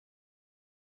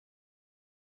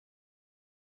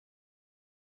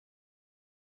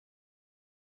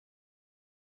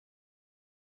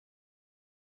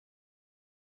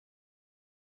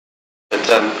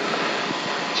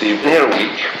So you've been here a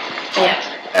week. Yeah.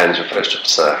 And your first trip to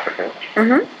South Africa.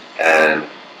 Mhm. And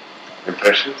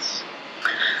impressions?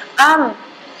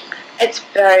 It's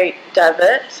very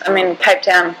diverse. I mean, Cape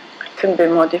Town couldn't be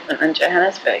more different than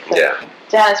Johannesburg. Yeah.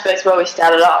 Johannesburg's where we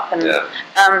started off, and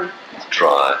it's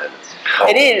dry and it's cold.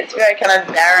 It is. It's very kind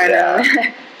of barren,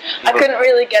 and I couldn't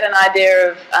really get an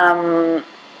idea of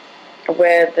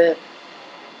where the,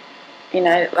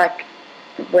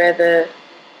 where the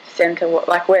centre,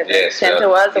 where the centre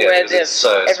was, or where the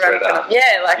everyone kind of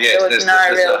there was no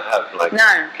real hub,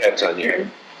 Cape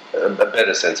Town. A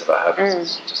better sense of a hub.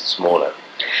 It's just smaller.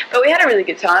 But we had a really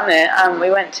good time there.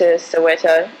 We went to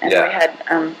Soweto, and we had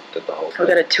did the whole we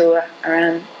got a tour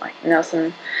around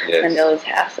Nelson Mandela's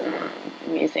house and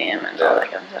museum and all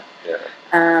that kind of stuff.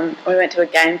 Yeah. We went to a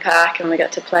game park and we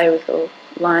got to play with all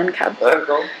lion cubs. Oh,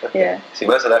 cool. Yeah. See,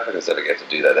 most South Africans don't get to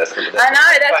do that. That's I know.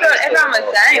 That's what everyone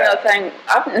was saying. Yeah. They were saying,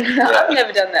 I've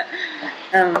never done that.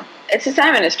 It's the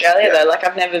same in Australia though. Like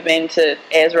I've never been to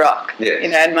Ayers Rock.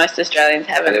 Yes. And most Australians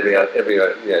haven't. And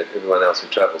everyone else who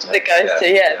travels that goes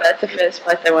to that's the first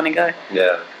place they want to go.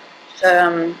 Yeah.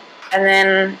 So and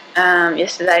then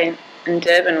yesterday in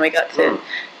Durban we got to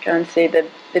go and see the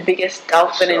biggest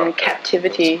dolphin in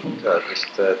captivity. The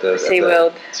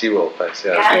SeaWorld. SeaWorld place.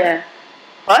 Yeah. Yeah.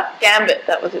 What? Gambit.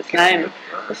 That was its name. It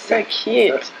was so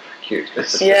cute. That's cute.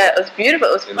 Yeah, it was beautiful.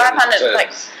 It was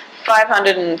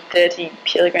 530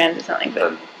 kilograms or something,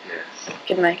 but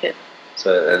could make it.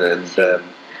 So, and then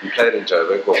you played in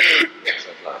Joburg. What was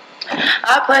that like?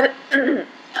 I played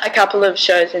a couple of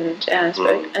shows in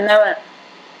Johannesburg, and they were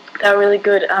really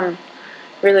good.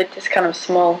 Really just kind of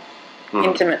small,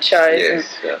 intimate shows.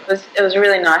 Yes, and it was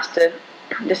really nice to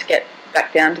just get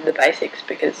back down to the basics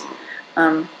because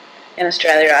in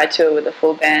Australia I tour with a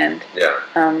full band. Yeah.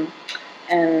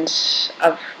 And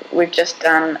we've just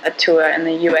done a tour in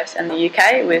the US and the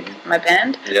UK with my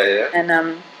band. Yeah, yeah. And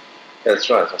that's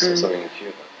right. I saw something in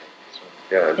Cuba.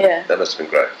 Yeah. That must have been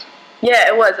great. Yeah,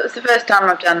 it was. It was the first time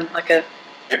I've done like a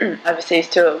overseas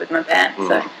tour with my band,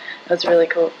 so it was really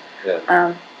cool.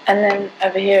 Yeah. And then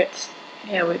over here,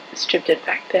 we've stripped it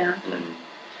back down.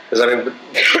 Because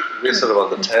we're sort of on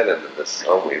the tail end of this,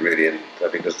 aren't we? Really,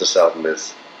 because this album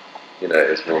is.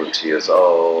 It's more than 2 years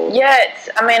old. Yeah,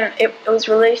 it was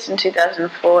released in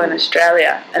 2004 in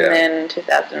Australia, and then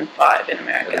 2005 in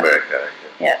America. In America,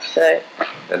 yeah. So.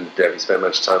 And have you spent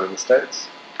much time in the States?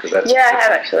 I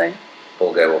have actually.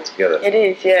 All go all together. It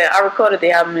is, yeah. I recorded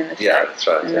the album in the States. Yeah, that's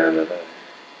right. And,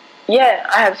 yeah,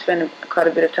 I have spent quite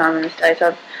a bit of time in the States.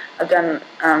 I've done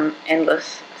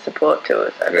endless support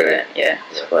tours over there. Yeah,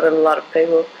 supported a lot of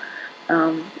people.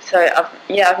 So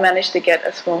I've managed to get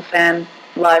a small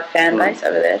live fan base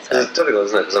over there. So it's difficult,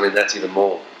 isn't it? Because that's even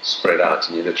more spread out,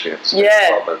 and you literally have to spend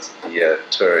 12 months of the year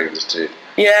touring just to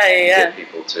get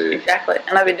people to exactly.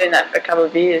 And I've been doing that for a couple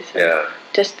of years. So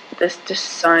there's just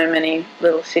so many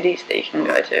little cities that you can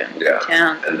go to,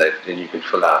 towns, and then you can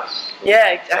fill out.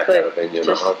 Yeah, exactly. That kind of venue in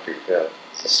a heartbeat. Yeah,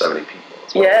 there's so many people.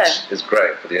 Which is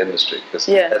great for the industry because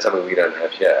that's something we don't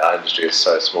have here. Our industry is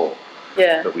so small.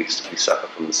 Yeah. But we suffer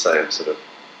from the same sort of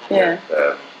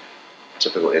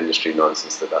typical industry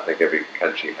nonsense that I think every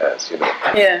country has,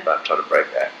 about trying to break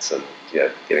acts and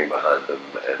getting behind them.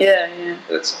 And and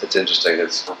it's interesting.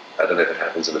 I don't know if it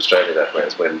happens in Australia that way.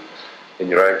 It's when in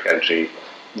your own country,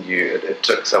 it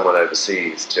took someone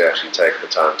overseas to actually take the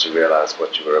time to realise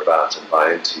what you were about and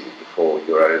buy into you before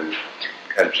your own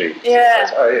country. Yeah.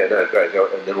 Says, great.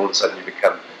 And then all of a sudden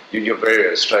you're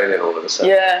very Australian all of a sudden.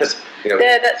 Yeah.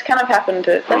 That's kind of happened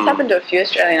to a few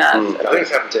Australian artists. I think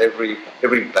it's happened to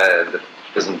every band that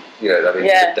isn't,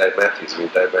 Dave Matthews.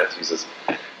 Dave Matthews is,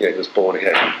 he was born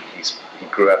here. He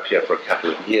grew up here for a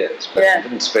couple of years, but he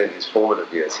didn't spend his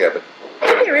formative years here. But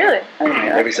did he really?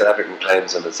 Every South African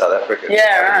claims him as South African.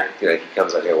 Yeah, right. He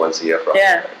comes out here once a year for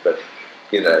but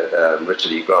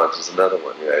Richard E. Grant is another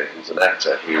one. He's an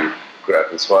actor who grew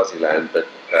up in Swaziland, but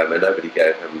and nobody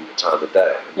gave him the time of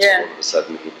day. And so all of a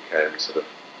sudden he became sort of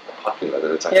popular.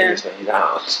 Then it's like, he's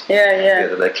out.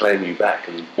 Then they claim you back,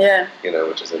 and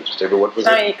which is interesting. But what was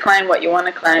it? You claim what you want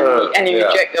to claim, and you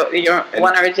reject what you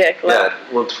want to reject. Well,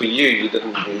 for you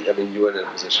didn't. You weren't in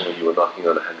a position where you were knocking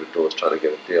on 100 doors trying to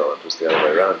get a deal. It was the other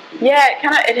way around for you. Yeah,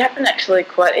 it happened actually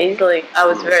quite easily. I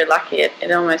was very lucky.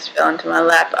 It almost fell into my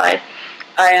lap. I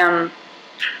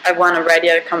won a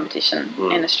radio competition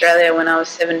in Australia when I was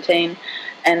 17,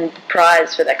 and the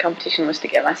prize for that competition was to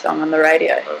get my song on the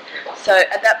radio. Okay. So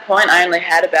at that point, I only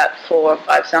had about 4 or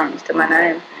 5 songs to my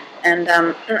name, and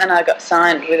I got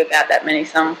signed with about that many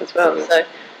songs as well. So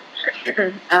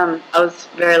I was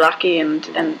very lucky,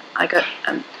 and I got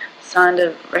signed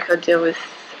a record deal with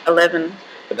 11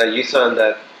 But now you signed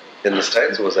that in the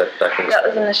States, or was that back in Australia? That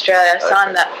was in Australia. I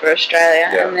signed that for Australia,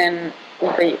 and then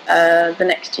the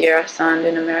next year I signed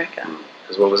in America.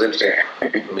 Because what was interesting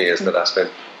for me is that I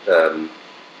spent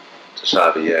just shy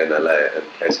of a year in LA, and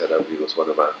KCRW was one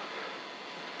of my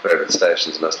favourite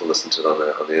stations, and I still listen to it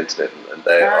on the internet. And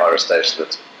they are a station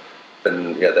that's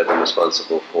been they've been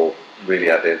responsible for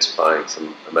really identifying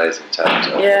some amazing talent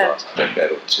over the last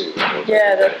decade or two.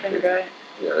 Yeah, they've been great.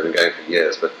 Yeah, they've been going for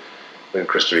years, but when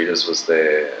Chris Reeders was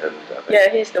there, and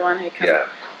he's the one who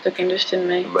took interest in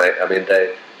me. I mean,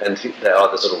 they are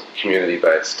this little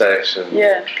community-based station,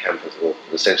 campus, or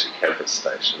essentially campus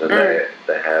station, and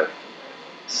they have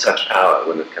such power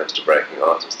when it comes to breaking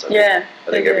artists. I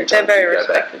think every time they're very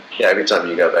respected. Every time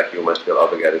you go back, you almost feel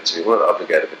obligated to, well, not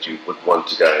obligated, but you would want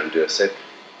to go and do a set,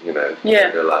 do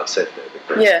a live set there,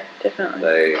 because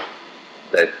definitely.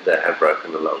 They have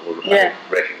broken a lot. They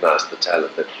recognise the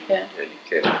talent that you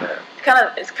clearly have.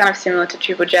 It's kind of similar to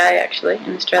Triple J actually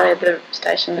in Australia, the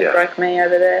station that broke me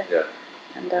over there. Yeah.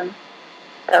 And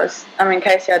that was,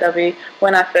 KCRW.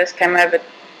 When I first came over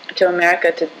to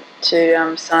America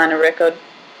to sign a record,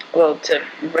 to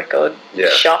record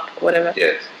shop, whatever.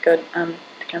 Yes. Good,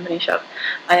 the company shop.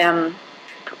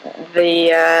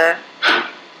 The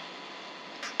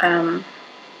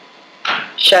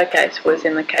showcase was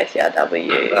in the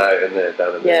KCRW. Oh, in there,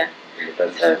 down in there.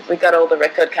 Yeah. So we got all the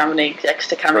record company execs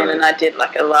to come in, and I did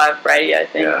like a live radio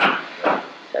thing. Yeah.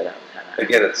 So that was how that.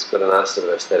 Again, it's got a nice sort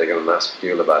of aesthetic and a nice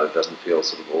feel about it. It doesn't feel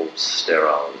sort of all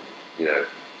sterile, Yeah,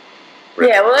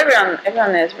 well, everyone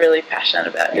there is really passionate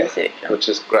about music, which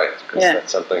is great, because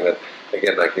that's something that,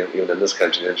 again, like even in this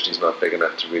country, the industry's not big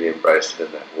enough to really embrace it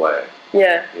in that way.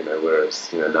 Yeah.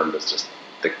 Whereas numbers just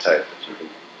dictate that you can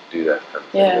do that kind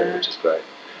of thing, which is great.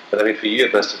 But I mean, for you,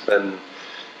 it must have been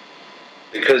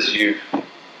because your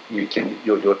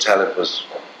talent was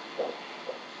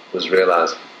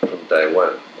realised from day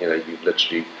one. You've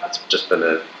literally, it's just been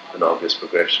an obvious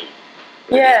progression.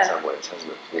 Really, in some ways,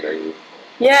 hasn't it?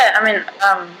 Yeah, I mean,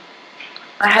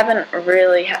 I haven't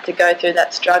really had to go through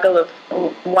that struggle of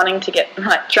wanting to get,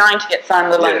 trying to get signed,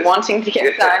 let alone wanting to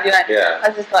get signed. I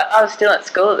was just like, I was still at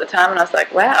school at the time, and I was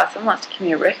like, wow, someone wants to give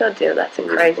me a record deal. That's a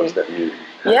crazy. What's that mean?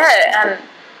 Yeah,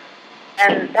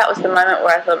 and that was the moment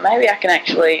where I thought maybe I can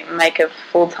actually make a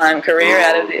full-time career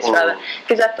out of this, rather,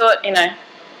 because I thought,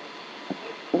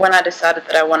 when I decided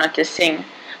that I wanted to sing,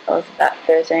 I was about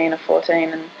 13 or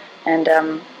 14, and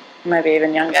maybe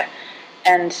even younger.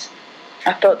 And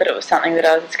I thought that it was something that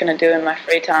I was just going to do in my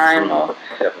free time, or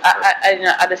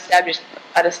I'd established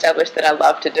that I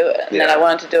loved to do it, and that I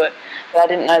wanted to do it, but I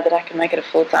didn't know that I could make it a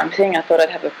full-time thing. I thought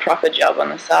I'd have a proper job on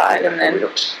the side, and then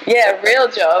a real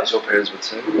job. As your parents would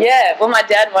say. Yeah, well, my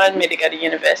dad wanted me to go to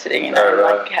university,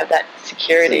 like have that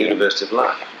security. It's the University of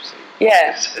Life.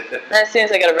 Yeah. And as soon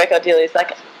as I got a record deal, he's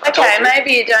like, okay,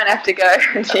 maybe you don't have to go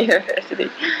to university.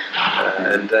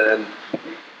 And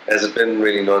has it been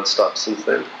really non-stop since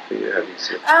then for you? Have you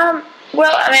seen?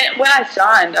 Well, I mean, when I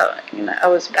signed, I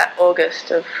was about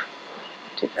August of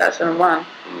 2001,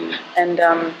 and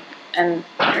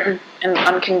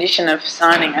on condition of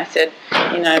signing, I said,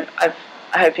 I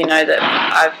hope you know that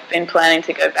I've been planning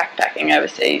to go backpacking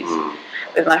overseas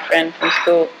with my friend from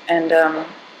school, and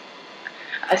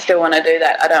I still want to do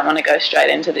that. I don't want to go straight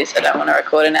into this. I don't want to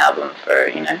record an album for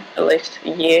at least a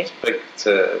year. It's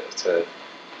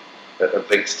a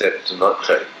big step to not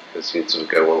take, because you'd sort of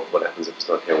go, well, what happens if it's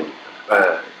not here?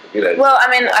 Well, I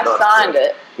mean, I signed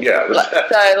it. Yeah.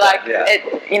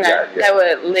 They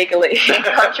were legally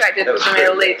contracted for me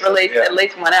to release at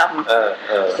least one album.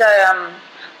 So,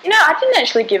 I didn't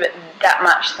actually give it that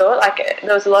much thought. Like,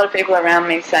 there was a lot of people around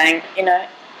me saying, do it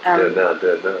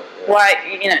now. Why,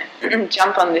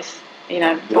 jump on this,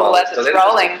 ball as it's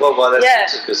rolling. Well,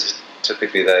 that's because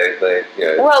typically they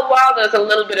Well, while there was a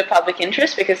little bit of public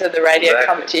interest because of the radio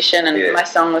competition, and my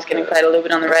song was getting played a little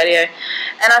bit on the radio,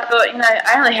 and I thought,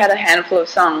 I only had a handful of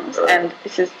songs, and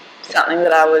this is something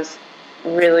that I was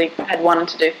really had wanted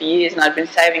to do for years, and I'd been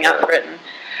saving up for it,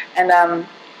 and a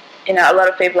lot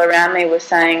of people around me were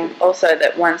saying also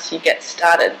that once you get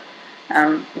started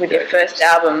with your first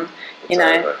album,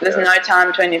 there's no time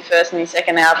between your first and your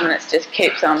second album, and it just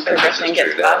keeps on progressing and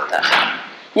gets faster.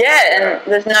 Yeah, and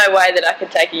there's no way that I could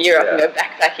take a year off and go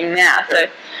backpacking now. So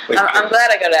I'm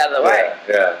glad I got it out of the way.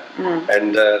 Yeah.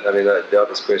 And I mean, the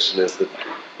obvious question is that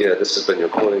this has been your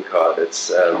calling card. Do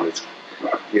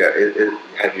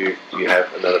you have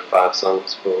another 5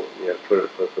 songs for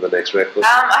the next record?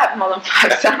 I have more than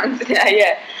 5 songs.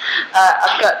 Yeah.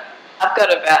 I've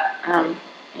got about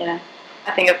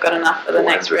I think I've got enough for the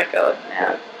next record.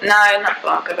 No, not 4.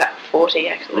 I've got about 40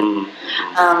 actually.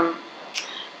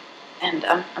 and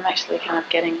I'm actually kind of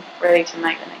getting ready to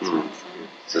make the next one soon.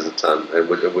 So is it time?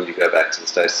 Will you go back to the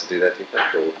States to do that, do you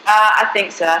think? Or? I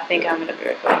think so. I think I'm going to be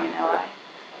recording in LA.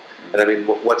 And I mean,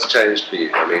 what's changed for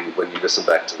you? I mean, when you listen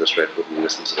back to this record and you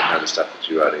listen to the kind of stuff that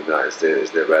you're writing now, is there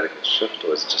a radical shift,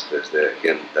 or is it just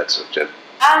again that sort of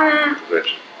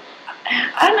progression?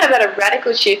 I don't know about a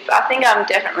radical shift, but I think I'm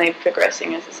definitely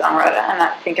progressing as a songwriter, and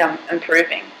I think I'm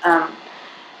improving. I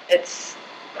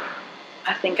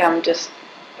think I'm just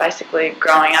basically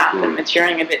growing up and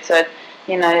maturing a bit. So,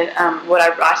 what I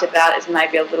write about is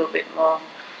maybe a little bit more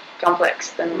complex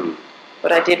than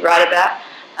what I did write about.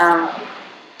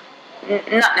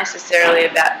 Not necessarily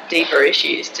about deeper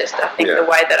issues. Just I think the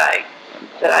way that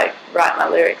I write my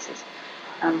lyrics is,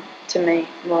 to me,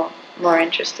 more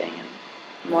interesting and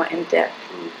more in depth.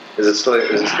 Is it still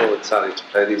exciting to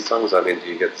play these songs? I mean, do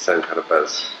you get the same kind of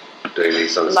buzz doing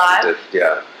these songs live? As you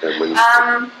did?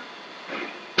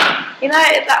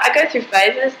 I go through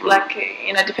phases. Like,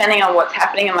 depending on what's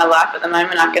happening in my life at the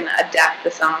moment, I can adapt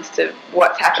the songs to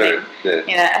what's happening.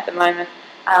 At the moment.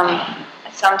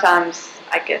 Sometimes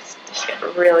I guess just get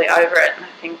really over it, and I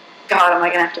think, God, am I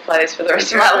going to have to play this for the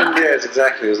rest of my life? Yes,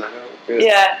 exactly. It was like,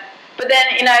 yeah. But then,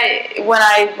 when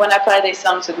I play these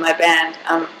songs with my band,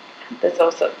 there's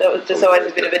always a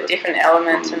bit of a different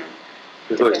element. And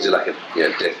we thought you did like a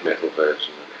death metal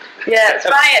version. Yeah, it's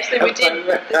funny actually. We did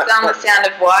the song "The Sound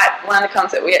of White." One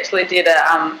concert we actually did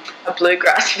a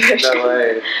bluegrass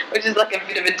version, which is like a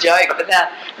bit of a joke. But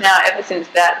now ever since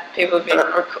that, people have been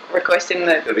requesting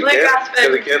the bluegrass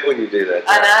version. Be careful when you do that.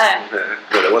 I know.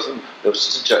 But it was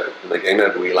just a joke, and they came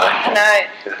over. We liked it.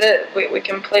 I know. We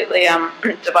completely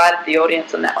divided the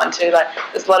audience on that one too. Like,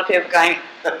 there's a lot of people going,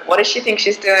 "What does she think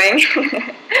she's doing?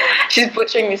 She's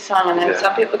butchering this song," and then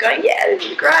some people going, "Yeah, this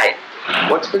is great."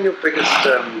 What's been your biggest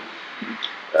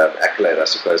accolade, I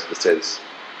suppose, in the sense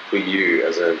for you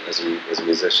as a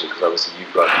musician? Because obviously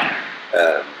you've got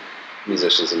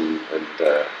musicians and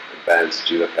bands that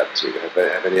you look up to.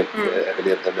 Have any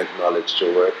of them acknowledged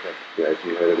your work? Have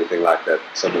you heard anything like that?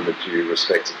 Someone that you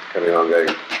respected coming on,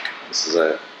 going, "This is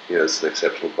it's an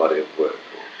exceptional body of work."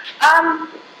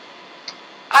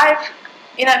 I've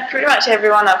pretty much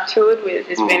everyone I've toured with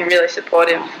has been really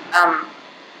supportive.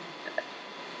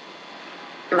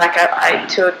 Like I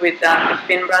toured with the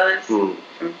Finn brothers from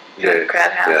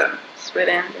Crowd House in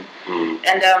Sweden,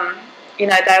 and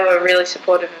they were really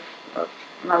supportive of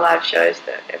my live shows.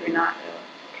 That every night they were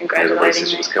congratulating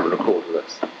me. Just come and record with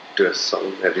us, do a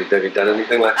song. Have you done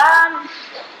anything like that?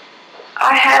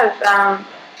 I have.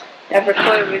 I've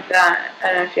recorded with I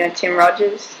don't know if you know Tim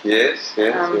Rogers. Yes.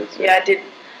 Yeah, I did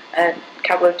a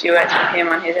couple of duets with him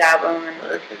on his album,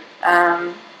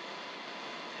 and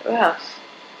who else?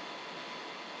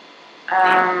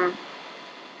 I'm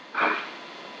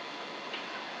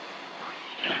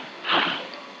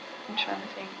trying to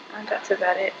think. That's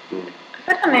about it. Have I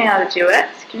done any other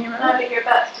duets? Can you remember? No, you're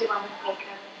about to do one with Paul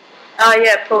Kelly. Oh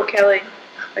yeah, Paul Kelly.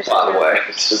 By the way,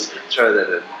 just throw that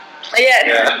in.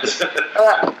 Yeah.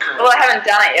 Well, I haven't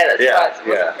done it yet. That's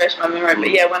why it's fresh in my memory.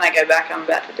 But yeah, when I go back, I'm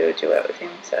about to do a duet with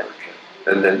him. So.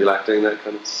 And then you like doing that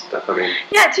kind of stuff? I mean.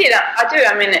 Yeah, I do.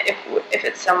 I mean, if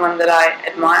it's someone that I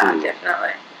admire,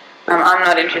 definitely. I'm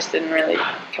not interested in really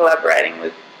collaborating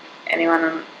with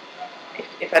anyone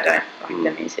if I don't like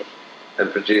the music.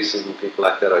 And producers and people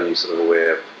like that, are you sort of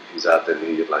aware of who's out there who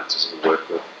you'd like to sort of work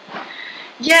with?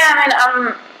 Yeah, I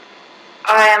mean,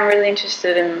 I am really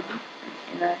interested in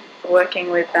working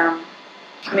with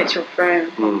Mitchell Froome,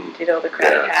 who did all the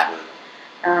Crowded House,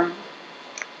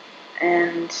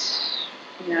 and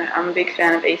I'm a big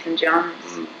fan of Ethan Johns.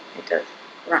 He does.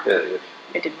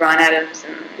 Who did Bryan Adams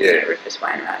and Rufus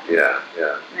Wainwright.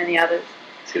 Many others.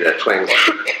 See that twang's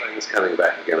coming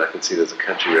back again. I can see there's a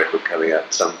country record coming out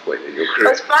at some point in your career.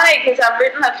 Well, it's funny because I've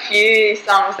written a few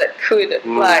songs that could,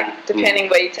 depending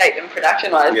where you take them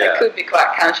production-wise, they could be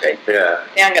quite country. Yeah. I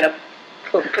think I'm going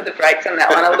to put the brakes on that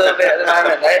one a little bit at the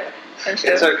moment, though.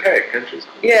 It's okay, country's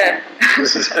cool. Yeah.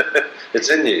 It's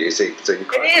in you see. So it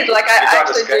is, like I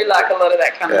actually do like a lot of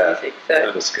that kind of music. So. You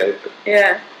can't escape it.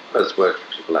 Yeah. Well, it's worked for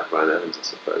people like Bryan Adams, I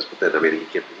suppose. But then, I mean, he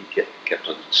kept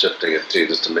on shifting it too,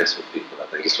 just to mess with people. I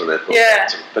think it's when they thought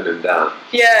to pin him down.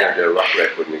 Yeah. You go do a rock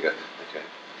record and you go,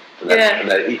 okay. And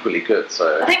they're equally good.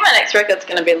 So I think my next record's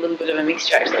going to be a little bit of a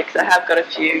mixture actually, because I have got a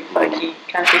few folky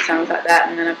country songs like that,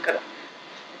 and then I've got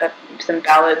some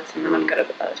ballads, and then I've got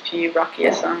a few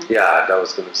rockier songs. Yeah, I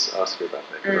was going to ask you about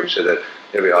that. I'm sure that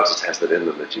every artist has that in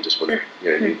them, that you just want to,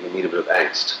 you need a bit of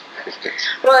angst.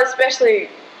 Well, especially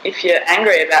if you're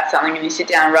angry about something and you sit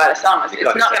down and write a song, it's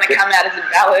not going to come out as a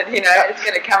ballad, it's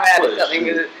going to come out as something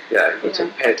with Yeah, you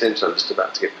pay attention, I'm just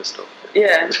about to get pissed off.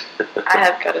 Yeah, I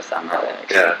have got a song like that.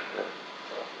 Actually. Yeah.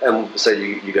 And so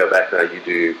you go back now, you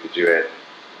do the duet,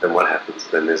 then what happens?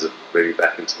 Then there's really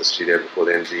back into the studio before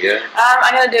the end of the year?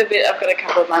 I'm going to do a bit, I've got a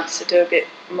couple of months to do a bit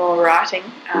more writing.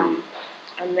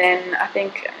 And then I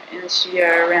think in the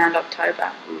studio around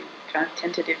October, trying a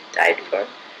tentative date for it.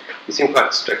 You seem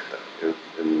quite strict though,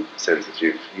 in the sense that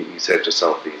you said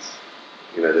yourself these,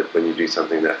 that when you do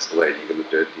something that's the way you're going to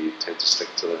do it, do you tend to stick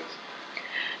to those?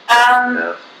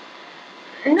 No.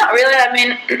 Not really. I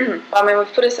mean,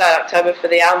 we've put aside October for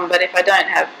the album, but if I don't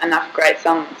have enough great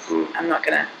songs, I'm not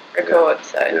going to record.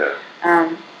 Yeah.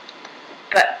 So,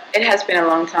 but it has been a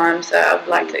long time, so I'd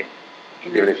like to.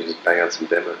 Even if you just bang out some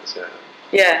demos,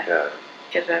 yeah,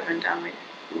 get it over and done with.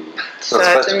 So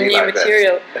it's some new like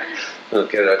material. Well,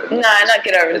 get it over. No, not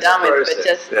get over and done with, but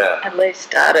just at least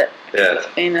start it. Yeah.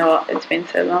 It's been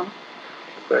so long.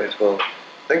 Great. Well,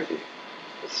 thank you.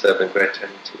 It's been great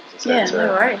chatting to you. Yeah, no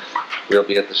worries. We'll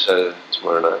be at the show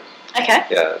tomorrow night. Okay.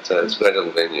 Yeah, it's a great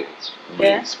little venue. It's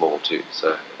really small too,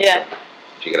 so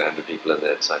if you get 100 people in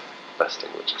there, it's like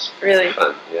busting, which is really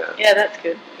fun. Yeah. Yeah, that's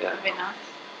good. Yeah. That'd be nice.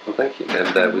 Well, thank you,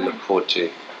 and we look forward to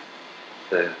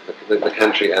the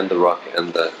country and the rock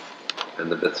and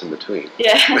the bits in between.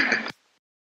 Yeah.